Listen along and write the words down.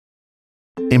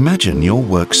Imagine your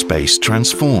workspace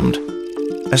transformed.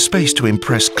 A space to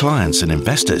impress clients and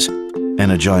investors,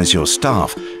 energize your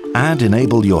staff, and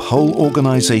enable your whole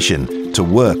organization to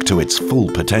work to its full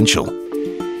potential.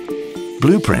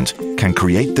 Blueprint can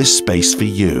create this space for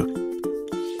you.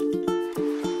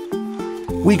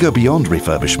 We go beyond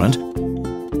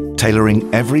refurbishment, tailoring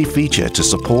every feature to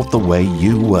support the way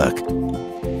you work.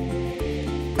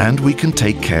 And we can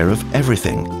take care of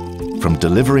everything, from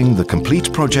delivering the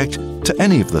complete project to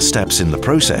any of the steps in the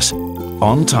process,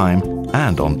 on time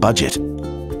and on budget.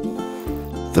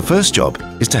 The first job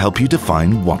is to help you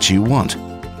define what you want.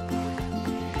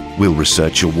 We'll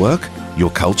research your work, your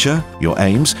culture, your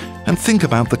aims, and think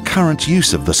about the current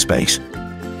use of the space.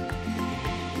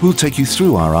 We'll take you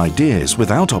through our ideas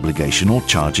without obligation or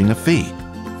charging a fee,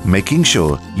 making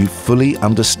sure you fully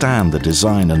understand the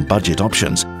design and budget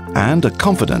options and are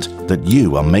confident that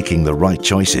you are making the right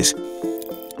choices.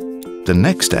 The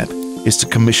next step is to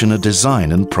commission a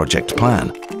design and project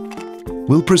plan.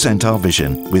 We'll present our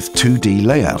vision with 2D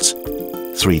layouts,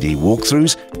 3D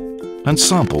walkthroughs, and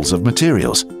samples of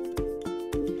materials.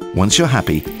 Once you're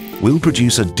happy, we'll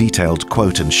produce a detailed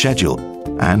quote and schedule,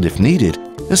 and if needed,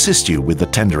 assist you with the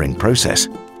tendering process.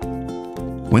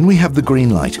 When we have the green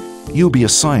light, you'll be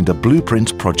assigned a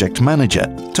Blueprint project manager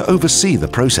to oversee the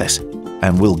process,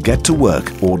 and we'll get to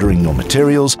work ordering your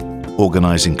materials,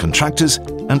 organizing contractors,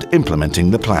 and implementing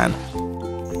the plan.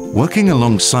 Working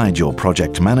alongside your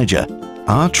project manager,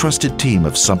 our trusted team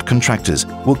of subcontractors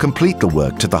will complete the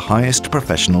work to the highest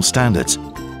professional standards.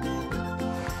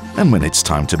 And when it's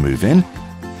time to move in,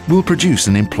 we'll produce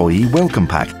an employee welcome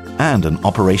pack and an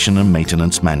operation and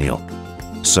maintenance manual,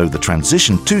 so the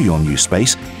transition to your new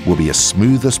space will be as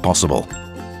smooth as possible.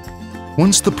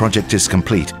 Once the project is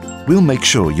complete, we'll make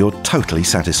sure you're totally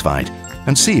satisfied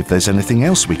and see if there's anything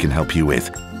else we can help you with.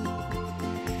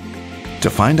 To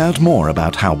find out more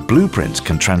about how Blueprint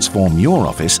can transform your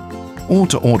office, or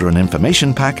to order an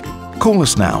information pack, call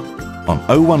us now on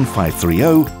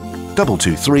 01530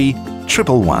 223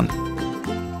 111.